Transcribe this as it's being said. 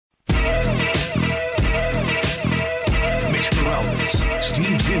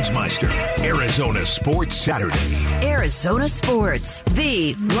Zinsmeister, Arizona Sports Saturday. Arizona Sports,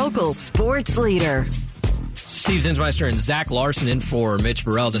 the local sports leader. Steve Zinsmeister and Zach Larson in for Mitch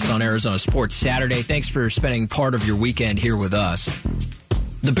Vareldes on Arizona Sports Saturday. Thanks for spending part of your weekend here with us.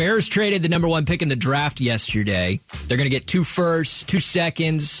 The Bears traded the number one pick in the draft yesterday. They're going to get 2 firsts, 2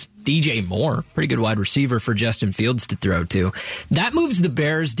 seconds, DJ Moore, pretty good wide receiver for Justin Fields to throw to. That moves the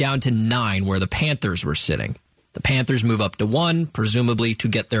Bears down to 9, where the Panthers were sitting. The Panthers move up to 1, presumably to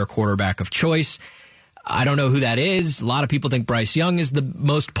get their quarterback of choice. I don't know who that is. A lot of people think Bryce Young is the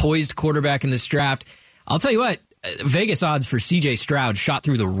most poised quarterback in this draft. I'll tell you what, Vegas odds for C.J. Stroud shot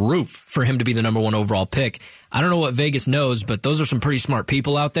through the roof for him to be the number 1 overall pick. I don't know what Vegas knows, but those are some pretty smart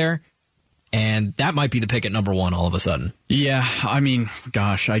people out there. And that might be the pick at number 1 all of a sudden. Yeah, I mean,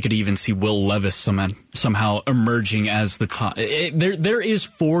 gosh, I could even see Will Levis somehow emerging as the top. There is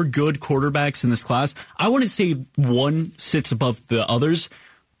 4 good quarterbacks in this class. I wouldn't say one sits above the others.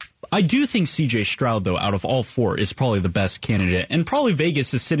 I do think C.J. Stroud, though, out of all 4, is probably the best candidate. And probably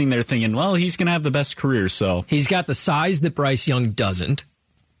Vegas is sitting there thinking, well, he's going to have the best career, so. He's got the size that Bryce Young doesn't.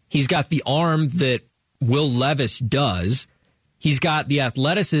 He's got the arm that Will Levis does. He's got the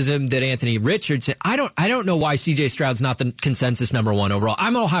athleticism that Anthony Richardson. I don't know why C.J. Stroud's not the consensus number 1 overall.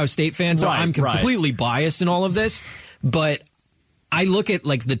 I'm an Ohio State fan, so I'm completely biased in all of this. But I look at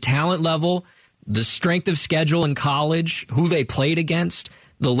like the talent level, the strength of schedule in college, who they played against,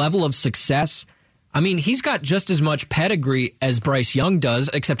 the level of success. I mean, he's got just as much pedigree as Bryce Young does,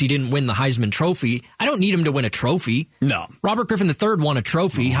 except he didn't win the Heisman Trophy. I don't need him to win a trophy. No. Robert Griffin III won a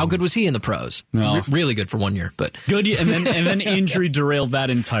trophy. How good was he in the pros? No. Really good for 1 year. But good, and then injury derailed that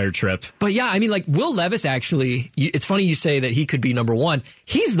entire trip. But yeah, I mean, like Will Levis actually, it's funny you say that he could be number 1.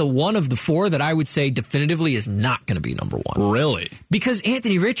 He's the one of the 4 that I would say definitively is not going to be number 1. Really? Because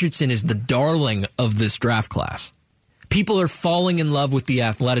Anthony Richardson is the darling of this draft class. People are falling in love with the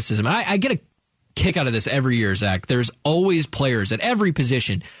athleticism. I get a kick out of this every year, Zach. There's always players at every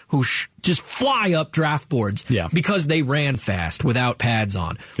position who just fly up draft boards because they ran fast without pads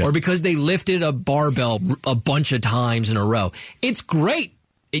on or because they lifted a barbell a bunch of times in a row. It's great.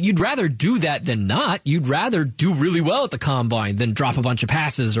 You'd rather do that than not. You'd rather do really well at the combine than drop a bunch of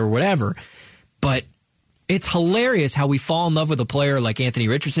passes or whatever. But it's hilarious how we fall in love with a player like Anthony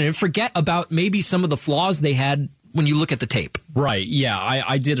Richardson and forget about maybe some of the flaws they had when you look at the tape. Right, yeah.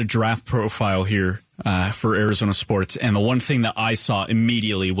 I did a draft profile here for Arizona Sports, and the one thing that I saw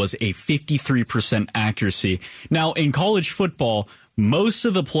immediately was a 53% accuracy. Now, in college football, most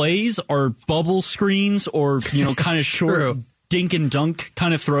of the plays are bubble screens or, kind of short dink and dunk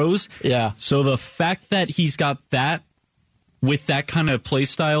kind of throws. Yeah. So the fact that he's got that with that kind of play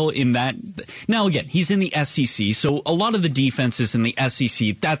style in that. Now, again, he's in the SEC, so a lot of the defenses in the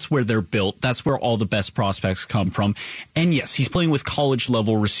SEC, that's where they're built. That's where all the best prospects come from. And yes, he's playing with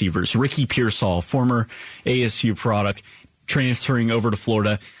college-level receivers. Ricky Pearsall, former ASU product, transferring over to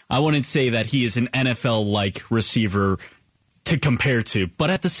Florida. I wouldn't say that he is an NFL-like receiver to compare to,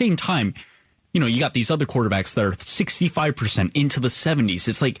 but at the same time, you got these other quarterbacks that are 65% into the 70s.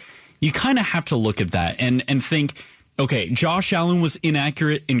 It's like you kind of have to look at that and think, okay, Josh Allen was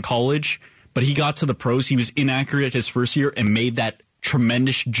inaccurate in college, but he got to the pros. He was inaccurate his first year and made that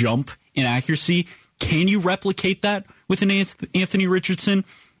tremendous jump in accuracy. Can you replicate that with an Anthony Richardson?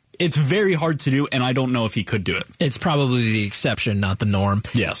 It's very hard to do, and I don't know if he could do it. It's probably the exception, not the norm.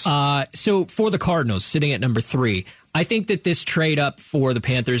 Yes. So for the Cardinals, sitting at number 3, I think that this trade up for the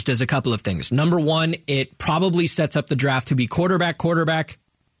Panthers does a couple of things. Number 1, it probably sets up the draft to be quarterback,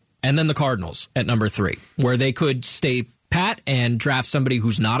 and then the Cardinals at number 3, where they could stay pat and draft somebody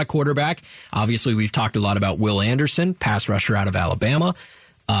who's not a quarterback. Obviously, we've talked a lot about Will Anderson, pass rusher out of Alabama.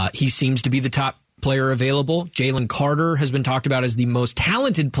 He seems to be the top player available. Jalen Carter has been talked about as the most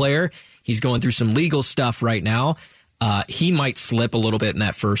talented player. He's going through some legal stuff right now. He might slip a little bit in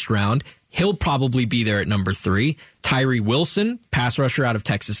that first round. He'll probably be there at number 3. Tyree Wilson, pass rusher out of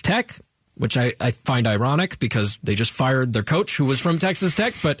Texas Tech, which I find ironic because they just fired their coach who was from Texas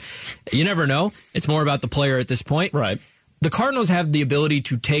Tech, but you never know. It's more about the player at this point. Right. The Cardinals have the ability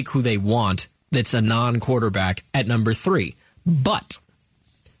to take who they want that's a non-quarterback at number 3, but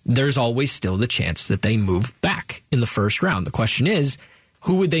there's always still the chance that they move back in the first round. The question is,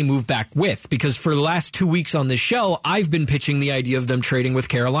 who would they move back with? Because for the last 2 weeks on this show, I've been pitching the idea of them trading with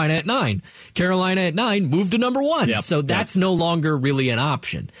Carolina at 9. Carolina at 9 moved to number 1, so that's no longer really an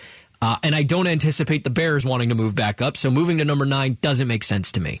option. And I don't anticipate the Bears wanting to move back up, so moving to number 9 doesn't make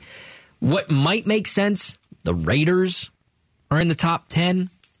sense to me. What might make sense, the Raiders are in the top 10.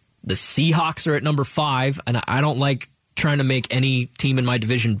 The Seahawks are at number 5, and I don't like trying to make any team in my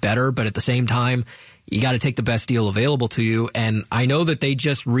division better, but at the same time, you got to take the best deal available to you. And I know that they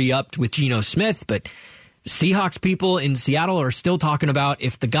just re-upped with Geno Smith, but Seahawks people in Seattle are still talking about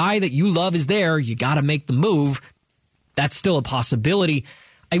if the guy that you love is there, you got to make the move. That's still a possibility.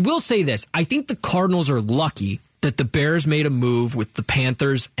 I will say this. I think the Cardinals are lucky that the Bears made a move with the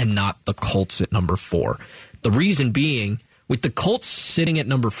Panthers and not the Colts at number 4. The reason being, with the Colts sitting at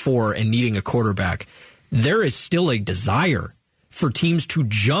number 4 and needing a quarterback, there is still a desire for teams to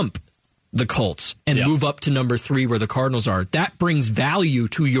jump the Colts and move up to number 3 where the Cardinals are. That brings value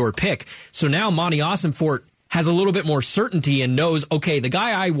to your pick. So now Monty Ossenfort has a little bit more certainty and knows, okay, the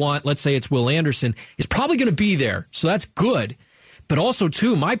guy I want, let's say it's Will Anderson, is probably going to be there. So that's good. But also,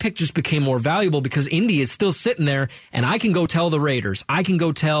 too, my pick just became more valuable because Indy is still sitting there, and I can go tell the Raiders. I can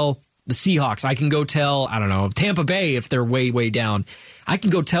go tell the Seahawks. I can go tell, I don't know, Tampa Bay if they're way, way down. I can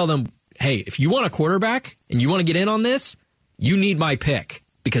go tell them, hey, if you want a quarterback and you want to get in on this, you need my pick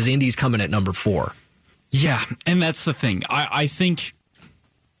because Indy's coming at number 4. Yeah, and that's the thing. I think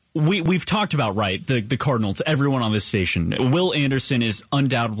we've talked about, right, the Cardinals, everyone on this station. Will Anderson is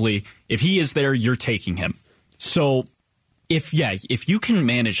undoubtedly, if he is there, you're taking him. So if you can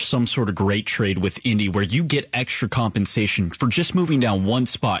manage some sort of great trade with Indy where you get extra compensation for just moving down one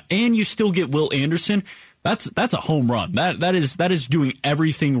spot and you still get Will Anderson, that's a home run. That is doing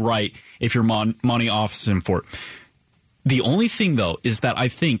everything right if you're Monty Ossenfort. The only thing, though, is that I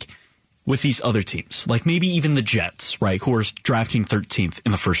think with these other teams, like maybe even the Jets, right, who are drafting 13th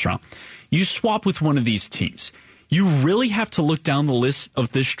in the first round, you swap with one of these teams. You really have to look down the list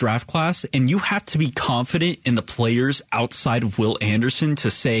of this draft class, and you have to be confident in the players outside of Will Anderson to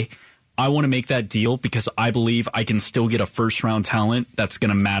say, I want to make that deal because I believe I can still get a first-round talent that's going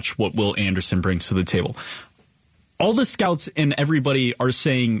to match what Will Anderson brings to the table. All the scouts and everybody are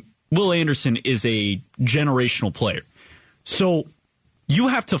saying Will Anderson is a generational player. So you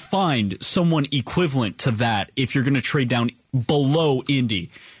have to find someone equivalent to that if you're going to trade down below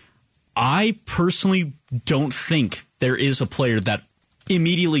Indy. I personally don't think there is a player that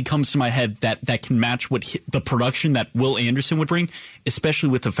immediately comes to my head that can match what the production that Will Anderson would bring, especially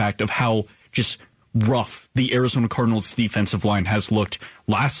with the fact of how just rough the Arizona Cardinals defensive line has looked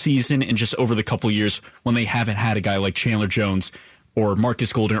last season and just over the couple of years when they haven't had a guy like Chandler Jones or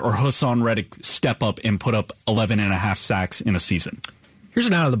Marcus Golden or Hassan Reddick step up and put up 11.5 sacks in a season. Here's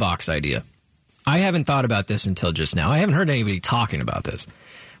an out-of-the-box idea. I haven't thought about this until just now. I haven't heard anybody talking about this.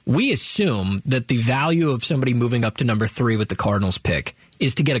 We assume that the value of somebody moving up to number 3 with the Cardinals pick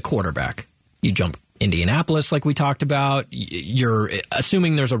is to get a quarterback. You jump Indianapolis like we talked about. You're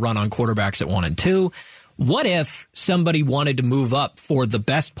assuming there's a run on quarterbacks at 1 and 2. What if somebody wanted to move up for the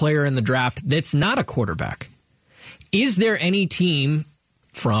best player in the draft that's not a quarterback? Is there any team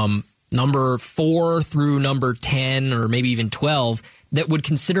from number 4 through number 10 or maybe even 12 that would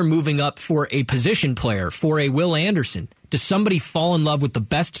consider moving up for a position player, for a Will Anderson? Does somebody fall in love with the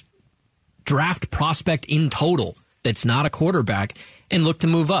best draft prospect in total that's not a quarterback and look to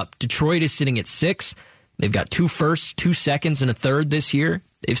move up? Detroit is sitting at 6. They've got 2 firsts, 2 seconds, and a third this year.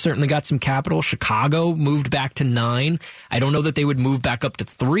 They've certainly got some capital. Chicago moved back to 9. I don't know that they would move back up to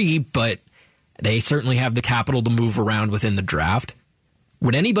 3, but they certainly have the capital to move around within the draft.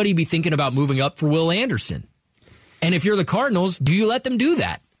 Would anybody be thinking about moving up for Will Anderson? And if you're the Cardinals, do you let them do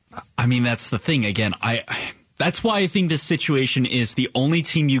that? I mean, that's the thing. Again, that's why I think this situation is the only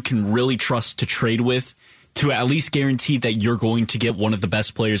team you can really trust to trade with to at least guarantee that you're going to get one of the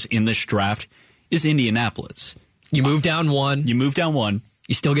best players in this draft is Indianapolis. You move down 1.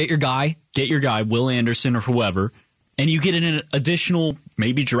 You still get your guy. Get your guy, Will Anderson or whoever, and you get an additional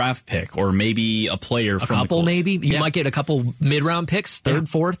maybe draft pick or maybe a player from a couple the Colts. Maybe. You might get a couple mid-round picks, 3rd,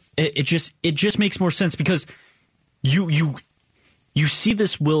 4th. It just makes more sense because you see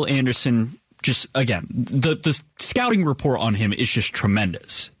this Will Anderson. Just, again, the scouting report on him is just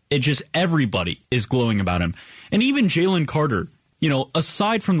tremendous. Everybody is glowing about him. And even Jalen Carter,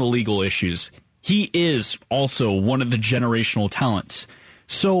 aside from the legal issues, he is also one of the generational talents.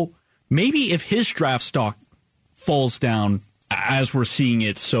 So maybe if his draft stock falls down, as we're seeing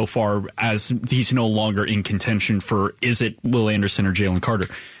it so far, as he's no longer in contention for is it Will Anderson or Jalen Carter,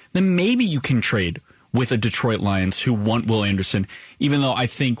 then maybe you can trade with a Detroit Lions who want Will Anderson, even though I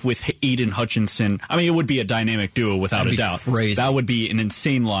think with Aiden Hutchinson, I mean, it would be a dynamic duo without a doubt. Crazy. That would be an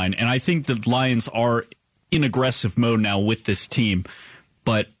insane line. And I think the Lions are in aggressive mode now with this team.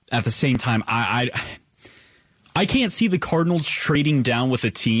 But at the same time, I can't see the Cardinals trading down with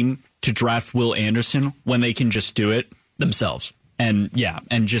a team to draft Will Anderson when they can just do it themselves. And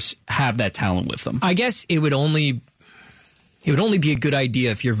just have that talent with them. I guess it would only be a good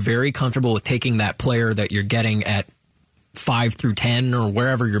idea if you're very comfortable with taking that player that you're getting at 5 through 10 or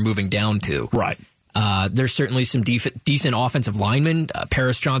wherever you're moving down to. Right. There's certainly some decent offensive linemen.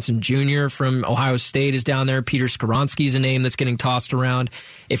 Paris Johnson Jr. from Ohio State is down there. Peter Skoronski is a name that's getting tossed around.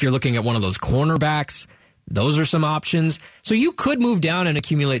 If you're looking at one of those cornerbacks, those are some options. So you could move down and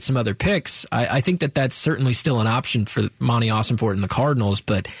accumulate some other picks. I think that's certainly still an option for Monty Ossenfort and the Cardinals,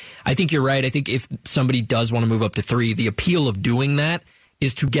 but I think you're right. I think if somebody does want to move up to 3, the appeal of doing that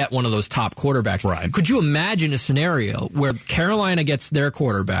is to get one of those top quarterbacks. Right. Could you imagine a scenario where Carolina gets their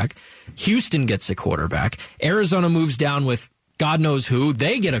quarterback, Houston gets a quarterback, Arizona moves down with God knows who,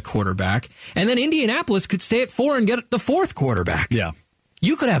 they get a quarterback, and then Indianapolis could stay at 4 and get the 4th quarterback? Yeah.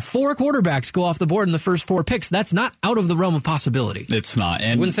 You could have 4 quarterbacks go off the board in the first 4 picks. That's not out of the realm of possibility. It's not.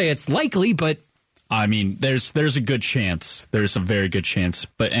 And I wouldn't say it's likely, but I mean, there's a good chance. There's a very good chance.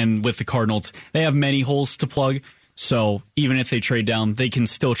 And with the Cardinals, they have many holes to plug. So even if they trade down, they can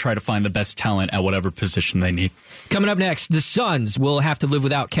still try to find the best talent at whatever position they need. Coming up next, the Suns will have to live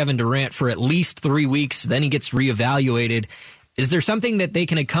without Kevin Durant for at least 3 weeks. Then he gets reevaluated. Is there something that they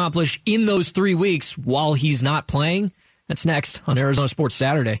can accomplish in those 3 weeks while he's not playing? That's next on Arizona Sports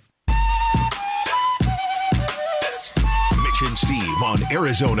Saturday. Mitch and Steve on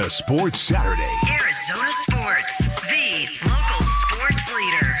Arizona Sports Saturday. Arizona Sports, the local sports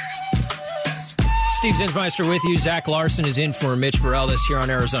leader. Steve Zinsmeister with you. Zach Larson is in for Mitch Varelis here on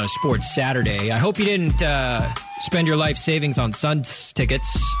Arizona Sports Saturday. I hope you didn't spend your life savings on Suns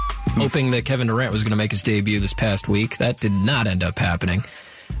tickets, hoping that Kevin Durant was going to make his debut this past week. That did not end up happening.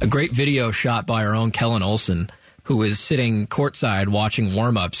 A great video shot by our own Kellen Olson, who was sitting courtside watching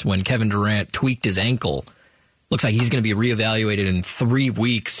warm-ups when Kevin Durant tweaked his ankle. Looks like he's going to be reevaluated in 3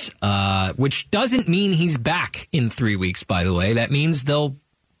 weeks, which doesn't mean he's back in 3 weeks, by the way. That means they'll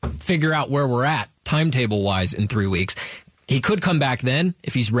figure out where we're at timetable-wise in 3 weeks. He could come back then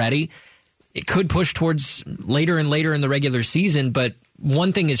if he's ready. It could push towards later and later in the regular season, but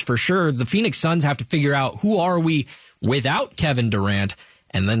one thing is for sure, the Phoenix Suns have to figure out who are we without Kevin Durant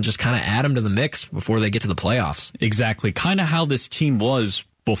and then just kind of add him to the mix before they get to the playoffs. Exactly. Kind of how this team was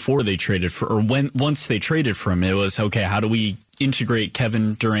before they traded for, or once they traded for him. It was, okay, how do we integrate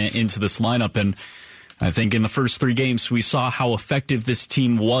Kevin Durant into this lineup? And I think in the first 3 games, we saw how effective this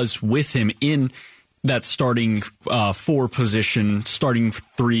team was with him in that starting 4 position, starting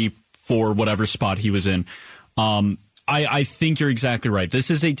 3, 4, whatever spot he was in. I think you're exactly right. This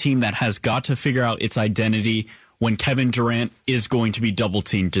is a team that has got to figure out its identity when Kevin Durant is going to be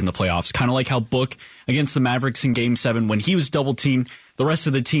double-teamed in the playoffs. Kind of like how Book against the Mavericks in Game 7, when he was double-teamed, the rest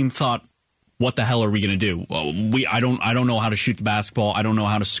of the team thought, what the hell are we going to do? Well, I don't know how to shoot the basketball. I don't know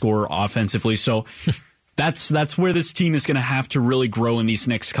how to score offensively. So that's where this team is going to have to really grow in these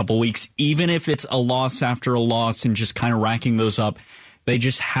next couple weeks. Even if it's a loss after a loss and just kind of racking those up, they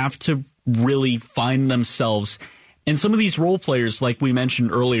just have to really find themselves. And some of these role players, like we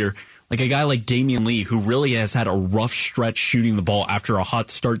mentioned earlier, like a guy like Damian Lee, who really has had a rough stretch shooting the ball after a hot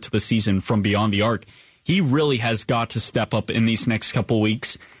start to the season from beyond the arc, he really has got to step up in these next couple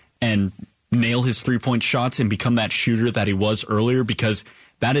weeks and nail his three-point shots and become that shooter that he was earlier, because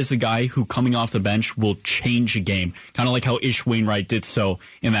that is a guy who, coming off the bench, will change a game. Kind of like how Ish Wainwright did so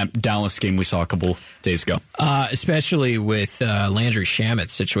in that Dallas game we saw a couple days ago. Especially with Landry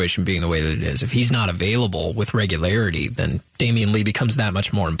Shamet's situation being the way that it is. If he's not available with regularity, then Damian Lee becomes that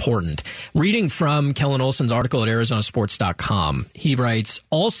much more important. Reading from Kellen Olson's article at ArizonaSports.com, he writes,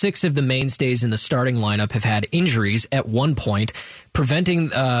 all 6 of the mainstays in the starting lineup have had injuries at one point, preventing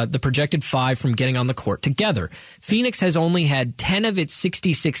the projected 5 from getting on the court together. Phoenix has only had 10 of its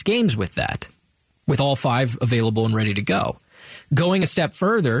 66 games with that, with all 5 available and ready to go. Going a step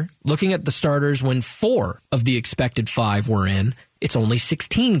further, looking at the starters when 4 of the expected 5 were in, it's only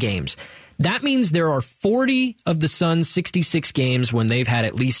 16 games. That means there are 40 of the Suns' 66 games when they've had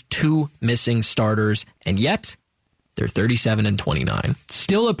at least 2 missing starters, and yet they're 37-29.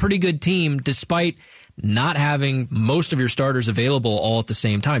 Still a pretty good team, despite not having most of your starters available all at the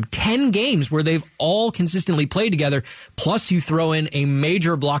same time. 10 games where they've all consistently played together, plus you throw in a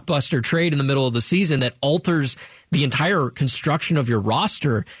major blockbuster trade in the middle of the season that alters the entire construction of your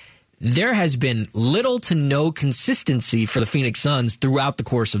roster. There has been little to no consistency for the Phoenix Suns throughout the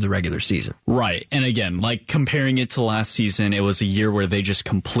course of the regular season. Right. And again, like comparing it to last season, it was a year where they just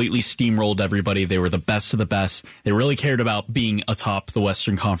completely steamrolled everybody. They were the best of the best. They really cared about being atop the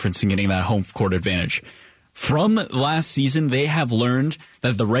Western Conference and getting that home court advantage. From last season, they have learned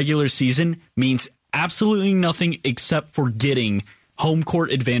that the regular season means absolutely nothing except for getting home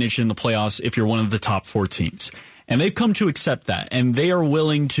court advantage in the playoffs if you're one of the top 4 teams. And they've come to accept that, and they are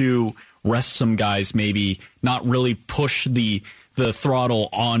willing to rest some guys, maybe not really push the throttle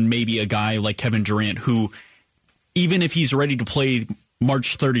on maybe a guy like Kevin Durant, who even if he's ready to play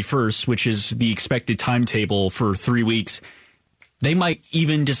March 31st, which is the expected timetable for 3 weeks, they might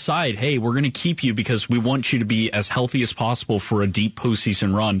even decide, hey, we're going to keep you because we want you to be as healthy as possible for a deep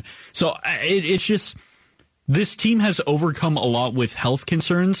postseason run. So it's just, this team has overcome a lot with health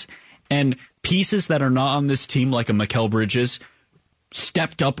concerns, and pieces that are not on this team, like a Mikal Bridges,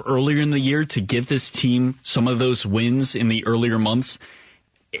 stepped up earlier in the year to give this team some of those wins in the earlier months.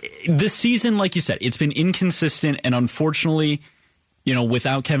 This season, like you said, it's been inconsistent, and unfortunately,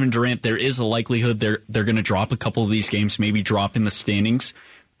 without Kevin Durant, there is a likelihood they're going to drop a couple of these games, maybe drop in the standings.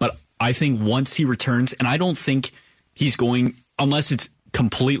 But I think once he returns, and I don't think he's going, unless it's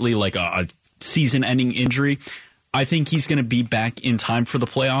completely like a season-ending injury, I think he's going to be back in time for the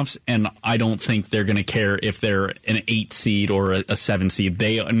playoffs, and I don't think they're going to care if they're an 8 seed or a 7 seed.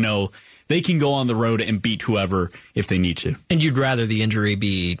 They know they can go on the road and beat whoever if they need to. And you'd rather the injury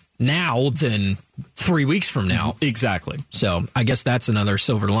be now than 3 weeks from now. Exactly. So I guess that's another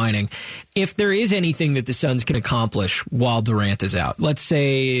silver lining. If there is anything that the Suns can accomplish while Durant is out, let's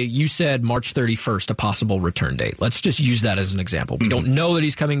say you said March 31st, a possible return date. Let's just use that as an example. We don't know that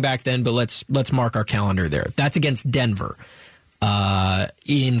he's coming back then, but let's mark our calendar there. That's against Denver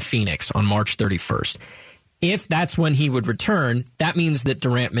in Phoenix on March 31st. If that's when he would return, that means that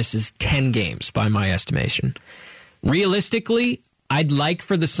Durant misses 10 games by my estimation. Realistically, I'd like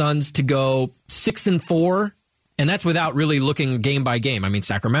for the Suns to go 6-4, and that's without really looking game by game. I mean,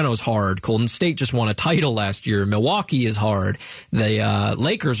 Sacramento's hard. Golden State just won a title last year. Milwaukee is hard. The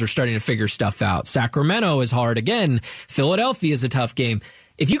Lakers are starting to figure stuff out. Sacramento is hard again. Philadelphia is a tough game.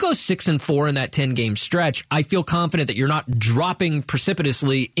 If you go 6-4 in that 10-game stretch, I feel confident that you're not dropping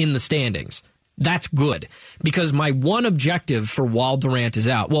precipitously in the standings. That's good, because my one objective for while Durant is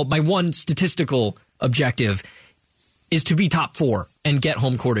out, well, my one statistical objective is to be top 4 and get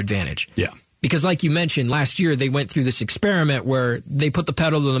home court advantage. Yeah. Because like you mentioned, last year they went through this experiment where they put the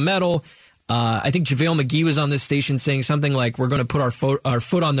pedal to the metal. I think JaVale McGee was on this station saying something like, we're going to put our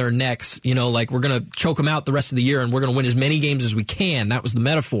foot on their necks, like we're going to choke them out the rest of the year and we're going to win as many games as we can. That was the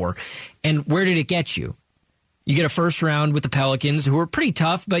metaphor. And where did it get you? You get a first round with the Pelicans, who are pretty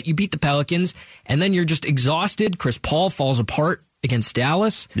tough, but you beat the Pelicans, and then you're just exhausted. Chris Paul falls apart against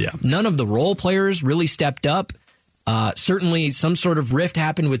Dallas. Yeah. None of the role players really stepped up. Certainly some sort of rift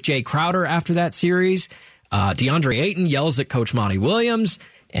happened with Jay Crowder after that series. DeAndre Ayton yells at Coach Monty Williams,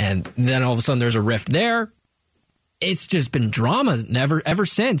 and then all of a sudden there's a rift there. It's just been drama ever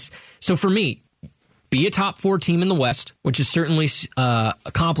since. So for me, be a top 4 team in the West, which is certainly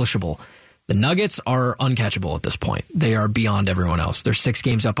accomplishable. The Nuggets are uncatchable at this point. They are beyond everyone else. They're 6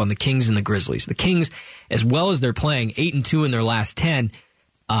 games up on the Kings and the Grizzlies. The Kings, as well as they're playing 8-2 in their last 10,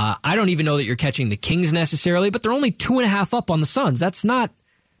 I don't even know that you're catching the Kings necessarily, but they're only 2.5 up on the Suns. That's not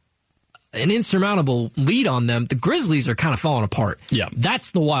an insurmountable lead on them. The Grizzlies are kind of falling apart. Yeah.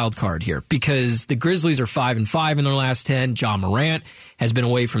 That's the wild card here, because the Grizzlies are 5-5 in their last 10. Ja Morant has been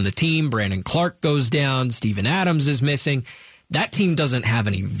away from the team. Brandon Clark goes down. Steven Adams is missing. That team doesn't have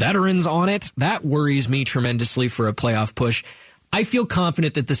any veterans on it. That worries me tremendously for a playoff push. I feel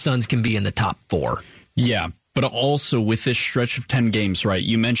confident that the Suns can be in the top 4. Yeah, but also with this stretch of 10 games, right?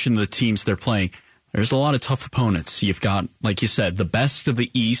 You mentioned the teams they're playing. There's a lot of tough opponents. You've got, like you said, the best of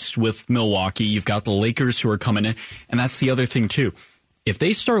the East with Milwaukee. You've got the Lakers who are coming in. And that's the other thing, too. If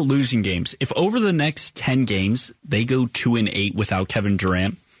they start losing games, if over the next 10 games they go 2-8 without Kevin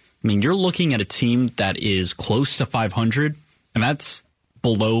Durant, I mean, you're looking at a team that is close to 500. And that's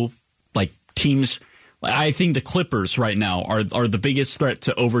below, like, teams. I think the Clippers right now are the biggest threat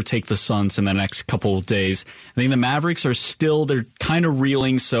to overtake the Suns in the next couple of days. I think the Mavericks they're kind of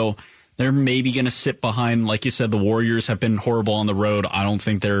reeling, so they're maybe going to sit behind. Like you said, the Warriors have been horrible on the road. I don't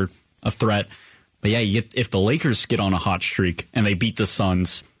think they're a threat. But yeah, if the Lakers get on a hot streak and they beat the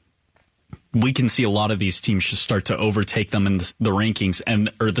Suns, we can see a lot of these teams just start to overtake them in the rankings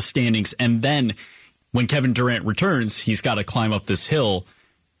or the standings. And then when Kevin Durant returns, he's got to climb up this hill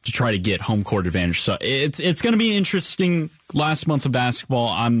to try to get home court advantage. So it's going to be interesting last month of basketball.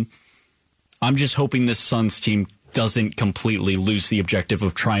 I'm just hoping this Suns team doesn't completely lose the objective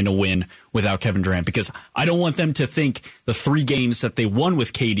of trying to win without Kevin Durant, because I don't want them to think the 3 games that they won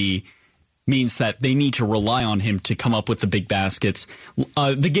with KD means that they need to rely on him to come up with the big baskets.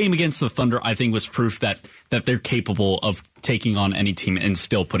 The game against the Thunder, I think, was proof that they're capable of taking on any team and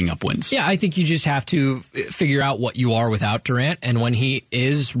still putting up wins. Yeah, I think you just have to figure out what you are without Durant, and when he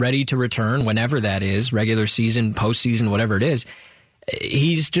is ready to return, whenever that is, regular season, postseason, whatever it is,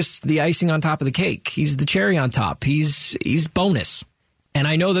 he's just the icing on top of the cake. He's the cherry on top. He's bonus. And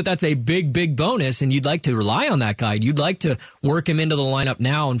I know that that's a big, big bonus, and you'd like to rely on that guy. You'd like to work him into the lineup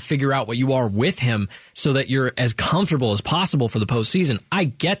now and figure out what you are with him so that you're as comfortable as possible for the postseason. I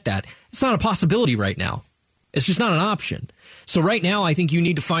get that. It's not a possibility right now. It's just not an option. So right now, I think you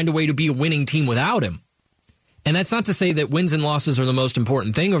need to find a way to be a winning team without him. And that's not to say that wins and losses are the most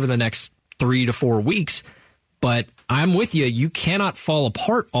important thing over the next 3 to 4 weeks, but I'm with you. You cannot fall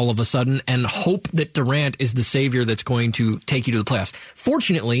apart all of a sudden and hope that Durant is the savior that's going to take you to the playoffs.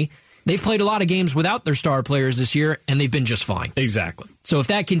 Fortunately, they've played a lot of games without their star players this year, and they've been just fine. Exactly. So if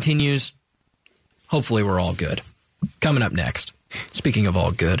that continues, hopefully we're all good. Coming up next, speaking of all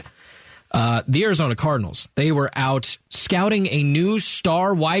good, the Arizona Cardinals, they were out scouting a new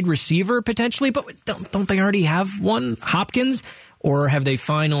star wide receiver potentially, but don't they already have one, Hopkins? Or have they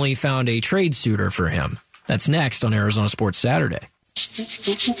finally found a trade suitor for him? That's next on Arizona Sports Saturday.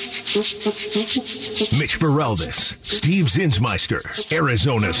 Mitch Feraldis, Steve Zinsmeister,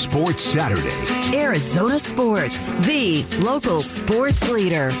 Arizona Sports Saturday. Arizona Sports, the local sports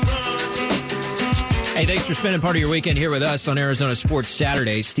leader. Hey, thanks for spending part of your weekend here with us on Arizona Sports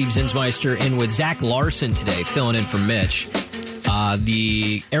Saturday. Steve Zinsmeister in with Zach Larson today, filling in for Mitch.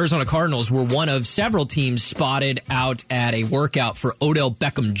 The Arizona Cardinals were one of several teams spotted out at a workout for Odell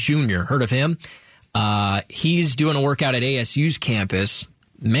Beckham Jr. Heard of him? He's doing a workout at ASU's campus.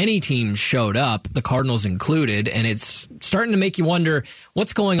 Many teams showed up, the Cardinals included, and it's starting to make you wonder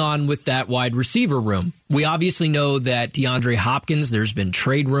what's going on with that wide receiver room. We obviously know that DeAndre Hopkins, there's been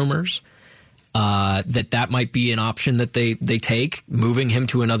trade rumors that might be an option that they take, moving him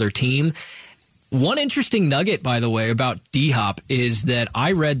to another team. One interesting nugget, by the way, about D-Hop is that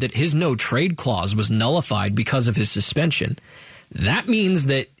I read that his no-trade clause was nullified because of his suspension. That means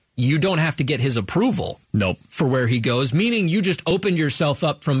that you don't have to get his approval for where he goes, meaning you just opened yourself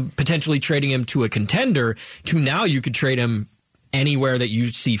up from potentially trading him to a contender to now you could trade him anywhere that you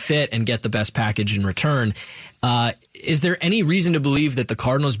see fit and get the best package in return. Is there any reason to believe that the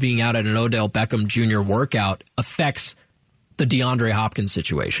Cardinals being out at an Odell Beckham Jr. workout affects the DeAndre Hopkins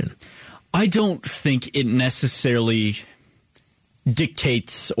situation? I don't think it necessarily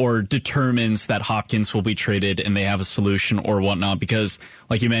dictates or determines that Hopkins will be traded and they have a solution or whatnot, because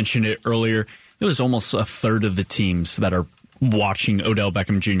like you mentioned it earlier, it was almost a third of the teams that are watching Odell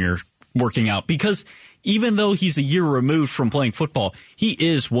Beckham Jr. working out, because even though he's a year removed from playing football, he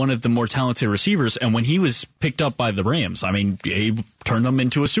is one of the more talented receivers. And when he was picked up by the Rams, I mean, he turned them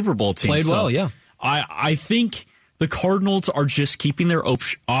into a Super Bowl team. Played well, yeah. I think the Cardinals are just keeping their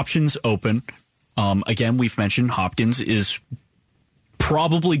options open. Again, we've mentioned Hopkins is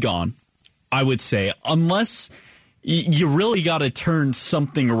probably gone, I would say, unless you really got to turn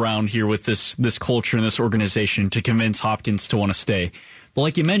something around here with this culture and this organization to convince Hopkins to want to stay. But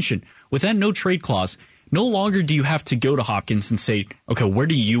like you mentioned, with that no trade clause, no longer do you have to go to Hopkins and say, okay, where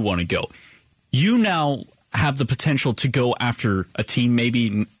do you want to go? You now have the potential to go after a team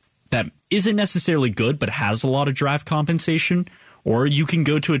maybe that isn't necessarily good but has a lot of draft compensation, or you can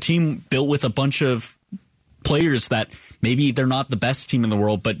go to a team built with a bunch of players that maybe they're not the best team in the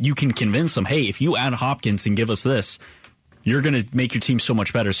world, but you can convince them, hey, if you add Hopkins and give us this, you're going to make your team so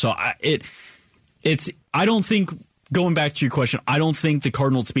much better. So I don't think, going back to your question, I don't think the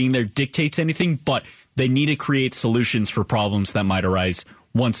Cardinals being there dictates anything, but they need to create solutions for problems that might arise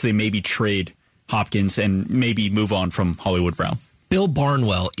once they maybe trade Hopkins and maybe move on from Hollywood Brown. Bill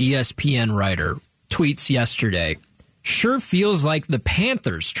Barnwell, ESPN writer, tweets yesterday, sure feels like the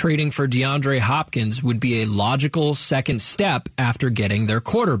Panthers trading for DeAndre Hopkins would be a logical second step after getting their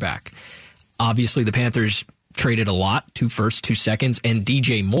quarterback. Obviously, the Panthers traded a lot, 2 firsts, 2 seconds, and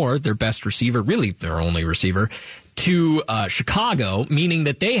DJ Moore, their best receiver, really their only receiver, to Chicago, meaning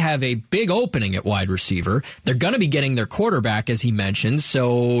that they have a big opening at wide receiver. They're going to be getting their quarterback, as he mentioned,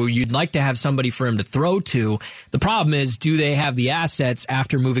 so you'd like to have somebody for him to throw to. The problem is, do they have the assets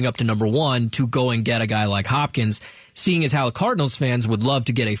after moving up to number 1 to go and get a guy like Hopkins? Seeing as how the Cardinals fans would love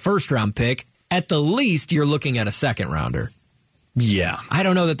to get a first-round pick, at the least, you're looking at a second-rounder. Yeah. I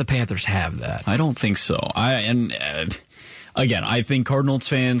don't know that the Panthers have that. I don't think so. Again, I think Cardinals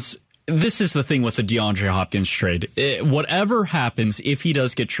fans, this is the thing with the DeAndre Hopkins trade. Whatever happens, if he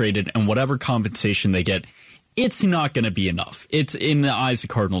does get traded and whatever compensation they get, it's not going to be enough. It's in the eyes of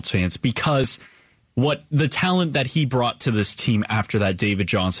Cardinals fans, because what the talent that he brought to this team after that David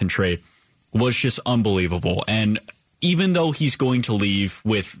Johnson trade was just unbelievable. And even though he's going to leave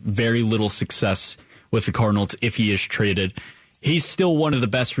with very little success with the Cardinals if he is traded, he's still one of the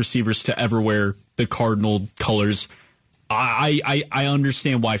best receivers to ever wear the Cardinal colors. I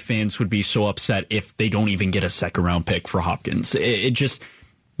understand why fans would be so upset if they don't even get a second-round pick for Hopkins.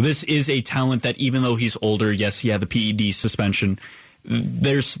 This is a talent that, even though he's older, yes, he had the PED suspension,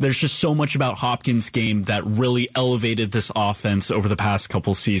 there's just so much about Hopkins' game that really elevated this offense over the past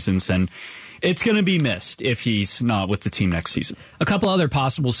couple seasons, and it's going to be missed if he's not with the team next season. A couple other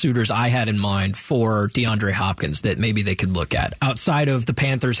possible suitors I had in mind for DeAndre Hopkins that maybe they could look at. Outside of the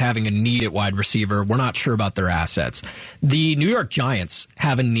Panthers having a need at wide receiver, we're not sure about their assets. The New York Giants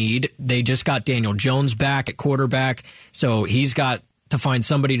have a need. They just got Daniel Jones back at quarterback, so he's got to find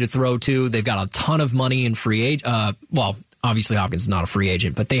somebody to throw to. They've got a ton of money in free agent. Obviously Hopkins is not a free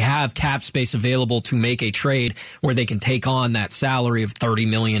agent, but they have cap space available to make a trade where they can take on that salary of $30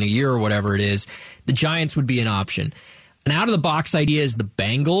 million a year or whatever it is. The Giants would be an option. An out-of-the-box idea is the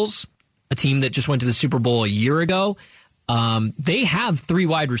Bengals, a team that just went to the Super Bowl a year ago. They have 3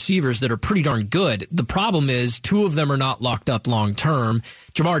 wide receivers that are pretty darn good. The problem is 2 of them are not locked up long-term.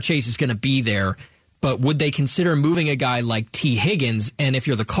 Jamar Chase is going to be there. But would they consider moving a guy like T. Higgins? And if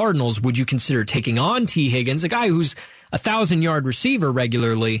you're the Cardinals, would you consider taking on T. Higgins, a guy who's a 1,000-yard receiver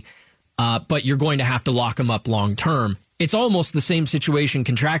regularly, but you're going to have to lock him up long term? It's almost the same situation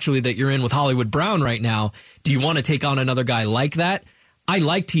contractually that you're in with Hollywood Brown right now. Do you want to take on another guy like that? I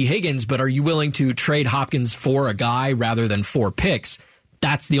like T. Higgins, but are you willing to trade Hopkins for a guy rather than 4 picks?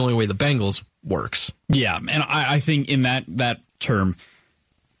 That's the only way the Bengals works. Yeah, and I think in that term,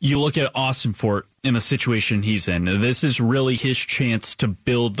 you look at Austin Fort in the situation he's in. This is really his chance to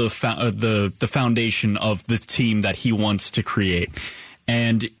build the foundation of the team that he wants to create.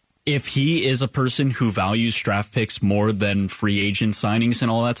 And if he is a person who values draft picks more than free agent signings and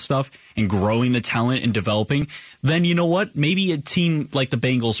all that stuff and growing the talent and developing, then you know what? Maybe a team like the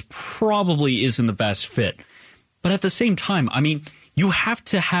Bengals probably isn't the best fit. But at the same time, I mean, you have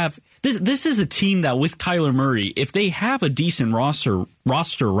to have... This is a team that with Kyler Murray, if they have a decent roster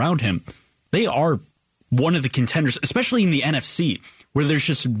around him, they are one of the contenders, especially in the NFC, where there's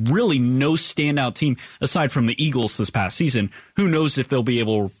just really no standout team aside from the Eagles this past season. Who knows if they'll be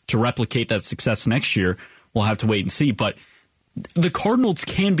able to replicate that success next year? We'll have to wait and see. But the Cardinals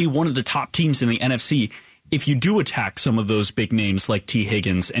can be one of the top teams in the NFC if you do attack some of those big names like T.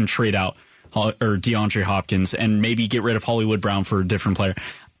 Higgins and trade out or DeAndre Hopkins and maybe get rid of Hollywood Brown for a different player.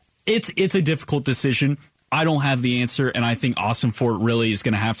 It's a difficult decision. I don't have the answer, and I think Austin Fort really is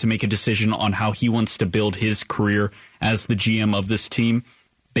going to have to make a decision on how he wants to build his career as the GM of this team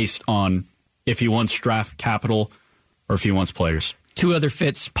based on if he wants draft capital or if he wants players. 2 other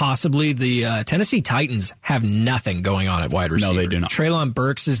fits, possibly. The Tennessee Titans have nothing going on at wide receiver. No, they do not. Treylon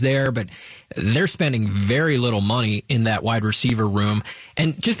Burks is there, but they're spending very little money in that wide receiver room.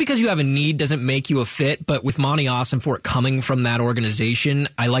 And just because you have a need doesn't make you a fit, but with Monty Ossenfort coming from that organization,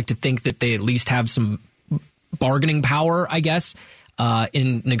 I like to think that they at least have some bargaining power, I guess,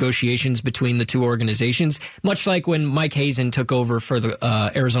 in negotiations between the 2 organizations, much like when Mike Hazen took over for the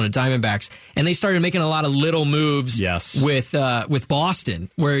Arizona Diamondbacks, and they started making a lot of little moves with Boston,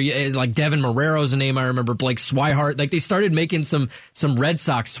 where like Devin Marrero's a name I remember, Blake Swihart, like they started making some Red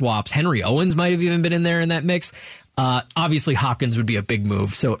Sox swaps. Henry Owens might have even been in there in that mix. Obviously, Hopkins would be a big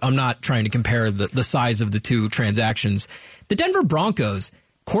move, so I'm not trying to compare the size of the 2 transactions. The Denver Broncos,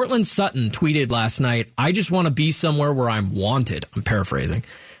 Cortland Sutton tweeted last night, "I just want to be somewhere where I'm wanted." I'm paraphrasing.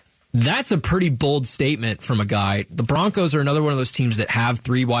 That's a pretty bold statement from a guy. The Broncos are another one of those teams that have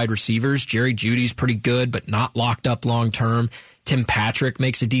 3 wide receivers. Jerry Jeudy's pretty good, but not locked up long term. Tim Patrick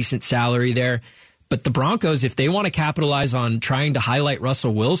makes a decent salary there. But the Broncos, if they want to capitalize on trying to highlight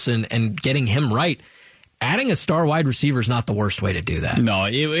Russell Wilson and getting him right, adding a star wide receiver is not the worst way to do that. No,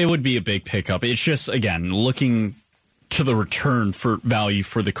 it would be a big pickup. It's just, again, looking to the return for value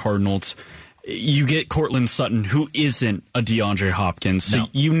for the Cardinals. You get Cortland Sutton, who isn't a DeAndre Hopkins, so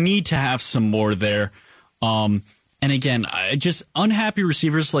you need to have some more there. And again, just unhappy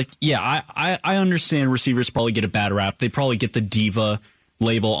receivers. Like, I understand receivers probably get a bad rap. They probably get the diva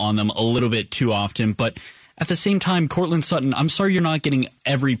label on them a little bit too often. But at the same time, Cortland Sutton, I'm sorry you're not getting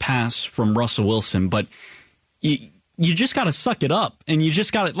every pass from Russell Wilson, but you just got to suck it up, and you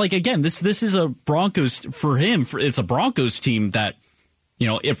just got to, like, again, this is a Broncos for him. It's a Broncos team that, you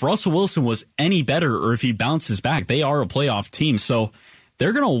know, if Russell Wilson was any better or if he bounces back, they are a playoff team. So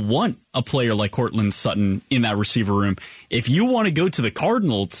they're going to want a player like Cortland Sutton in that receiver room. If you want to go to the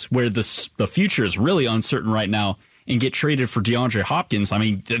Cardinals, where the future is really uncertain right now, and get traded for DeAndre Hopkins, I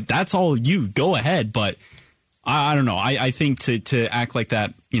mean, that's all you. Go ahead, but I don't know. I think to act like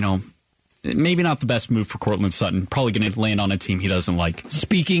that, you know, maybe not the best move for Cortland Sutton. Probably going to land on a team he doesn't like.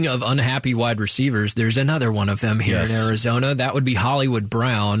 Speaking of unhappy wide receivers, there's another one of them here in Arizona. That would be Hollywood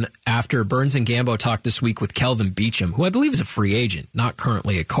Brown, after Burns and Gambo talked this week with Kelvin Beachum, who I believe is a free agent, not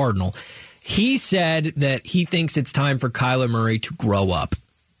currently a Cardinal. He said that he thinks it's time for Kyler Murray to grow up.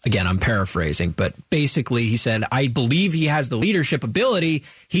 Again, I'm paraphrasing, but basically he said, I believe he has the leadership ability.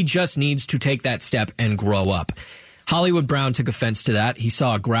 He just needs to take that step and grow up. Hollywood Brown took offense to that. He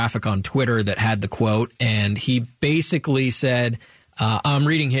saw a graphic on Twitter that had the quote, and he basically said, I'm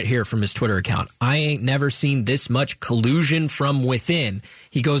reading it here from his Twitter account, I ain't never seen this much collusion from within.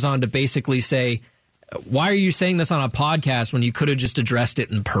 He goes on to basically say, why are you saying this on a podcast when you could have just addressed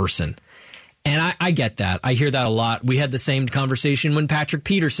it in person? And I get that. I hear that a lot. We had the same conversation when Patrick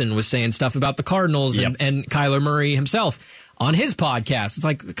Peterson was saying stuff about the Cardinals and Kyler Murray himself on his podcast. It's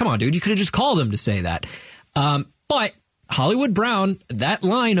like, come on, dude, you could have just called him to say that. But Hollywood Brown, that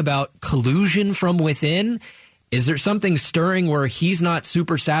line about collusion from within, is there something stirring where he's not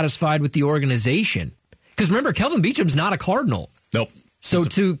super satisfied with the organization? Because remember, Kelvin Beacham's not a Cardinal. Nope. So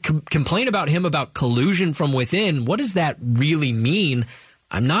to complain about him about collusion from within, what does that really mean?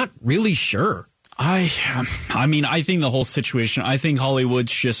 I'm not really sure. I mean, I think the whole situation, I think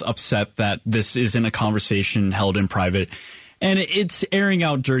Hollywood's just upset that this isn't a conversation held in private. And it's airing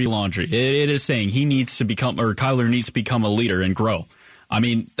out dirty laundry. It is saying he needs to become, or Kyler needs to become a leader and grow. I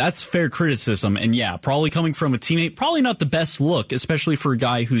mean, that's fair criticism. And yeah, probably coming from a teammate, probably not the best look, especially for a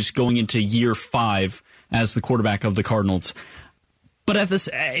guy who's going into year 5 as the quarterback of the Cardinals. But at this,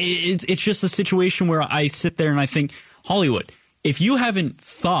 it's just a situation where I sit there and I think, Hollywood, if you haven't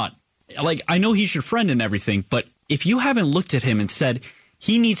thought, like, I know he's your friend and everything, but if you haven't looked at him and said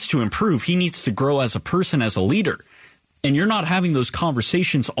he needs to improve, he needs to grow as a person, as a leader, and you're not having those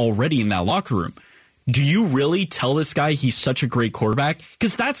conversations already in that locker room, do you really tell this guy he's such a great quarterback?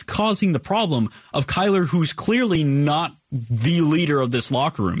 Because that's causing the problem of Kyler, who's clearly not the leader of this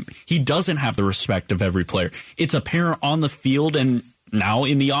locker room. He doesn't have the respect of every player. It's apparent on the field, and now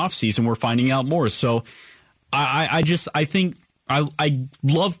in the offseason, we're finding out more. So I think I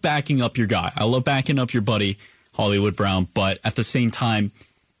love backing up your guy. I love backing up your buddy, Hollywood Brown. But at the same time,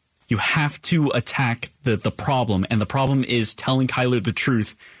 you have to attack the problem. And the problem is telling Kyler the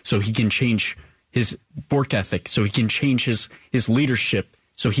truth so he can change his work ethic, so he can change his leadership,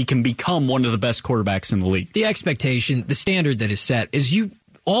 so he can become one of the best quarterbacks in the league. The expectation, the standard that is set is you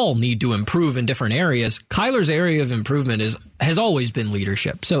all need to improve in different areas. Kyler's area of improvement has always been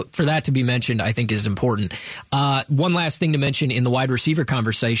leadership. So for that to be mentioned, I think is important. One last thing to mention in the wide receiver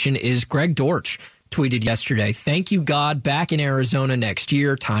conversation is Greg Dortch tweeted yesterday, thank you, God, back in Arizona next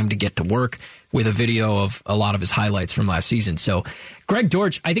year. Time to get to work, with a video of a lot of his highlights from last season. So Greg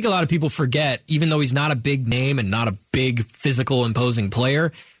Dortch, I think a lot of people forget, even though he's not a big name and not a big physical imposing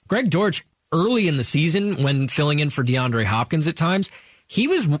player, Greg Dortch early in the season when filling in for DeAndre Hopkins at times, he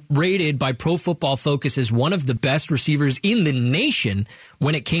was rated by Pro Football Focus as one of the best receivers in the nation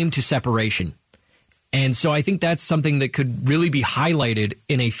when it came to separation. And so I think that's something that could really be highlighted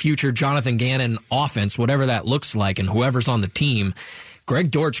in a future Jonathan Gannon offense, whatever that looks like, and whoever's on the team.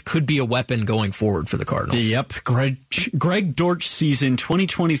 Greg Dortch could be a weapon going forward for the Cardinals. Yep. Greg Dortch season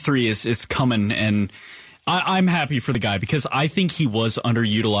 2023 is coming, and I'm happy for the guy because I think he was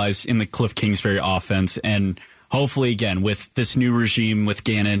underutilized in the Cliff Kingsbury offense, and hopefully, again, with this new regime with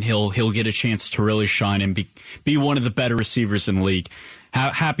Gannon, he'll get a chance to really shine and be one of the better receivers in the league.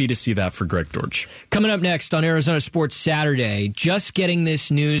 Happy to see that for Greg Dortch. Coming up next on Arizona Sports Saturday, just getting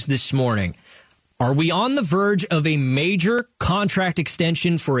this news this morning. Are we on the verge of a major contract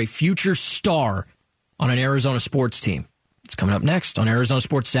extension for a future star on an Arizona sports team? It's coming up next on Arizona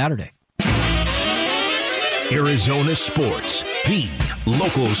Sports Saturday. Arizona Sports, the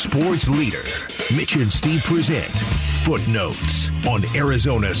local sports leader. Mitch and Steve present Footnotes on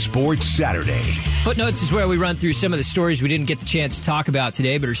Arizona Sports Saturday. Footnotes is where we run through some of the stories we didn't get the chance to talk about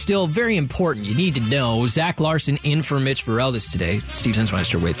today, but are still very important. You need to know. Zach Larson in for Mitch Vareldis today. Steve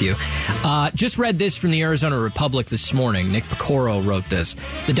Hensmeister with you. Just read this from the Arizona Republic this morning. Nick Picoro wrote this.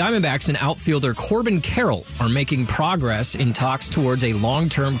 The Diamondbacks and outfielder Corbin Carroll are making progress in talks towards a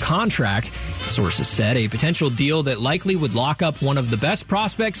long-term contract. Sources said a potential deal that likely would lock up one of the best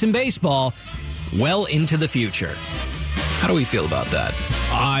prospects in baseball well into the future. How do we feel about that?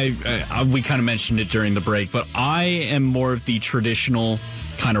 We kind of mentioned it during the break, but I am more of the traditional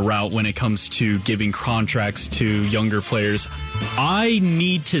kind of route when it comes to giving contracts to younger players. I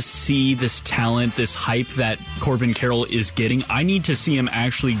need to see this talent, this hype that Corbin Carroll is getting. I need to see him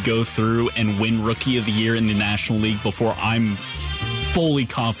actually go through and win Rookie of the Year in the National League before I'm fully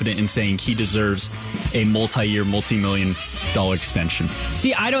confident in saying he deserves a multi-year, multi-million-dollar extension.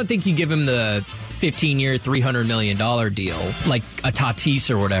 See, I don't think you give him the 15-year, $300 million deal, like a Tatis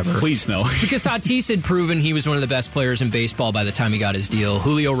or whatever. Please no. Because Tatis had proven he was one of the best players in baseball by the time he got his deal.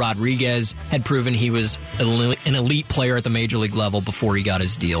 Julio Rodriguez had proven he was an elite player at the major league level before he got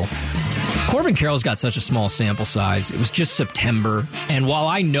his deal. Corbin Carroll's got such a small sample size. It was just September. And while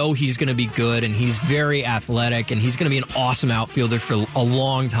I know he's going to be good and he's very athletic and he's going to be an awesome outfielder for a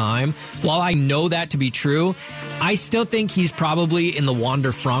long time, while I know that to be true, I still think he's probably in the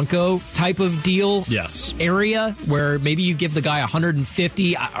Wander Franco type of deal area where maybe you give the guy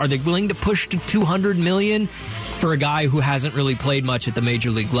 150. Are they willing to push to 200 million for a guy who hasn't really played much at the major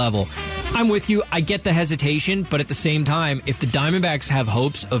league level? I'm with you. I get the hesitation, but at the same time, if the Diamondbacks have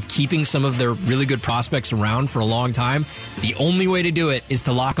hopes of keeping some of their really good prospects around for a long time, the only way to do it is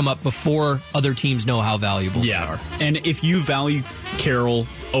to lock them up before other teams know how valuable they are. And if you value Carroll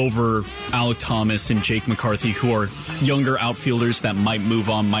over Alec Thomas and Jake McCarthy, who are younger outfielders that might move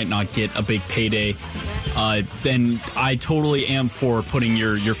on, might not get a big payday, then I totally am for putting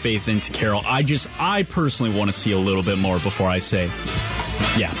your faith into Carroll. I personally want to see a little bit more before I say,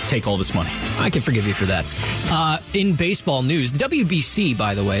 yeah, take all this money. I can forgive you for that. In baseball news, the WBC,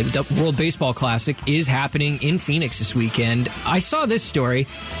 by the way, the World Baseball Classic, is happening in Phoenix this weekend. I saw this story.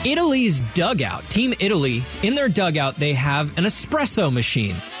 Italy's dugout, Team Italy, in their dugout, they have an espresso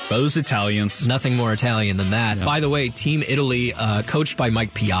machine. Those Italians. Nothing more Italian than that. Yep. By the way, Team Italy, coached by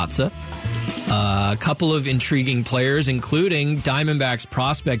Mike Piazza. A couple of intriguing players, including Diamondbacks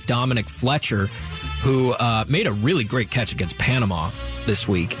prospect Dominic Fletcher, who made a really great catch against Panama this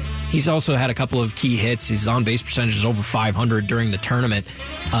week. He's also had a couple of key hits. His on-base percentage is over 500 during the tournament.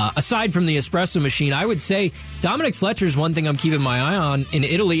 Aside from the espresso machine, I would say Dominic Fletcher is one thing I'm keeping my eye on in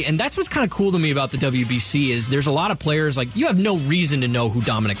Italy, and that's what's kind of cool to me about the WBC is there's a lot of players, like, you have no reason to know who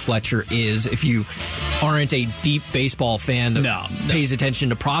Dominic Fletcher is if you aren't a deep baseball fan that pays attention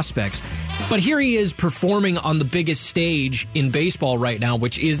to prospects. But here he is performing on the biggest stage in baseball right now,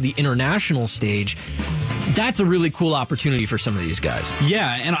 which is the international stage. That's a really cool opportunity for some of these guys.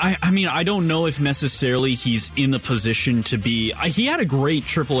 Yeah, and I mean, I don't know if necessarily he's in the position to be... he had a great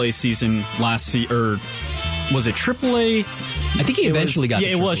AAA season last season, or was it AAA? I think he eventually got to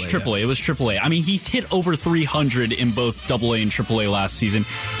AAA. It was AAA. Yeah. It was AAA. I mean, he hit over 300 in both AA and AAA last season.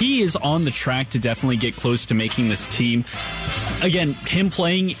 He is on the track to definitely get close to making this team. Again, him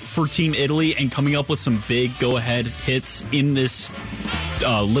playing for Team Italy and coming up with some big go-ahead hits in this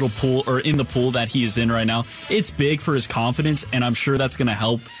little pool, or in the pool that he is in right now, it's big for his confidence, and I'm sure that's going to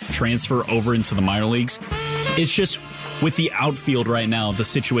help transfer over into the minor leagues. It's just with the outfield right now, the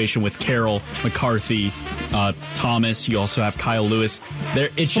situation with Carroll, McCarthy, Thomas, you also have Kyle Lewis.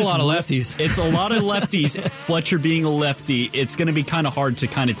 It's just a lot of lefties. It's a lot of lefties. Fletcher being a lefty, it's going to be kind of hard to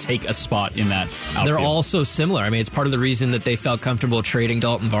kind of take a spot in that outfield. They're all so similar. I mean, it's part of the reason that they felt comfortable trading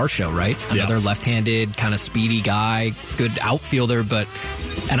Dalton Varsho, right? Another left-handed, kind of speedy guy, good outfielder,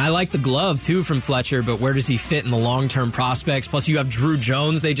 and I like the glove, too, from Fletcher, but where does he fit in the long-term prospects? Plus, you have Drew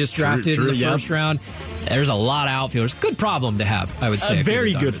Jones they just drafted in the first round. There's a lot of outfielders. Good problem to have, I would say. A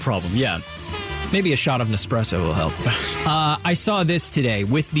very good problem, yeah. Maybe a shot of Nespresso will help. I saw this today.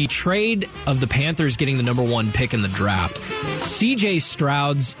 With the trade of the Panthers getting the number 1 pick in the draft, C.J.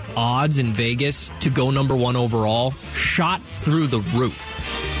 Stroud's odds in Vegas to go number 1 overall shot through the roof.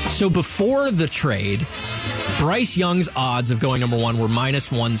 So before the trade, Bryce Young's odds of going number 1 were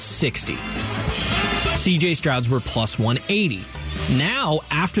minus 160. C.J. Stroud's were plus 180. Now,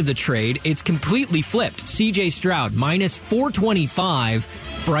 after the trade, it's completely flipped. C.J. Stroud, minus 425.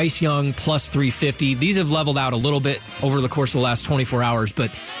 Bryce Young, plus 350. These have leveled out a little bit over the course of the last 24 hours,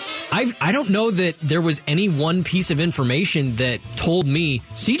 but I don't know that there was any one piece of information that told me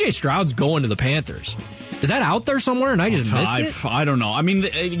C.J. Stroud's going to the Panthers. Is that out there somewhere and I just missed it? I don't know. I mean,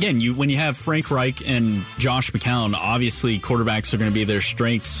 again, when you have Frank Reich and Josh McCown, obviously quarterbacks are going to be their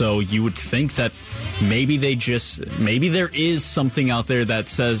strength, so you would think that maybe there is something out there that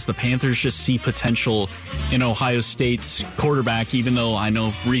says the Panthers just see potential in Ohio State's quarterback, even though I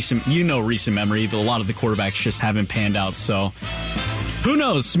know recent memory, a lot of the quarterbacks just haven't panned out, so who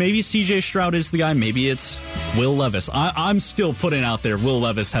knows? Maybe C.J. Stroud is the guy. Maybe it's Will Levis. I'm still putting out there Will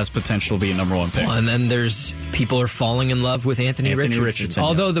Levis has potential to be a number 1 pick. Well, and then people are falling in love with Anthony Richardson.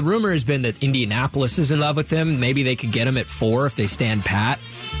 Although the rumor has been that Indianapolis is in love with him. Maybe they could get him at 4 if they stand pat.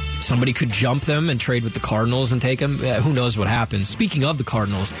 Somebody could jump them and trade with the Cardinals and take him. Who knows what happens. Speaking of the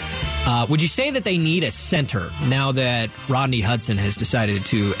Cardinals, would you say that they need a center now that Rodney Hudson has decided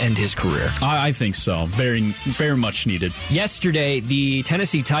to end his career? I think so. Very, very much needed. Yesterday, the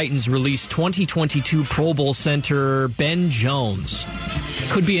Tennessee Titans released 2022 Pro Bowl center Ben Jones.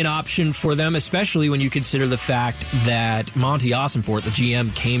 could be an option for them, especially when you consider the fact that Monty Ossenfort, the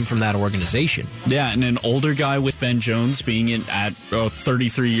GM, came from that organization. Yeah, and an older guy with Ben Jones being at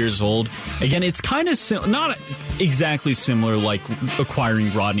 33 years old. Again, it's kind of not exactly similar like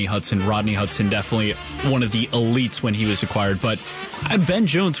acquiring Rodney Hudson. Rodney Hudson definitely one of the elites when he was acquired, but Ben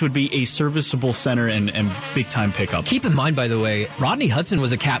Jones would be a serviceable center and big-time pickup. Keep in mind, by the way, Rodney Hudson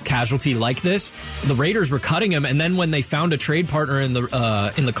was a cap casualty like this. The Raiders were cutting him, and then when they found a trade partner in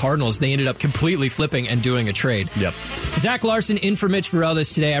the Cardinals, they ended up completely flipping and doing a trade. Yep. Zach Larson in for Mitch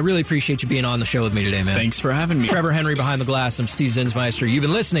Vareldis today. I really appreciate you being on the show with me today, man. Thanks for having me. Trevor Henry behind the glass. I'm Steve Zinsmeister. You've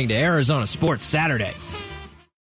been listening to Arizona Sports Saturday.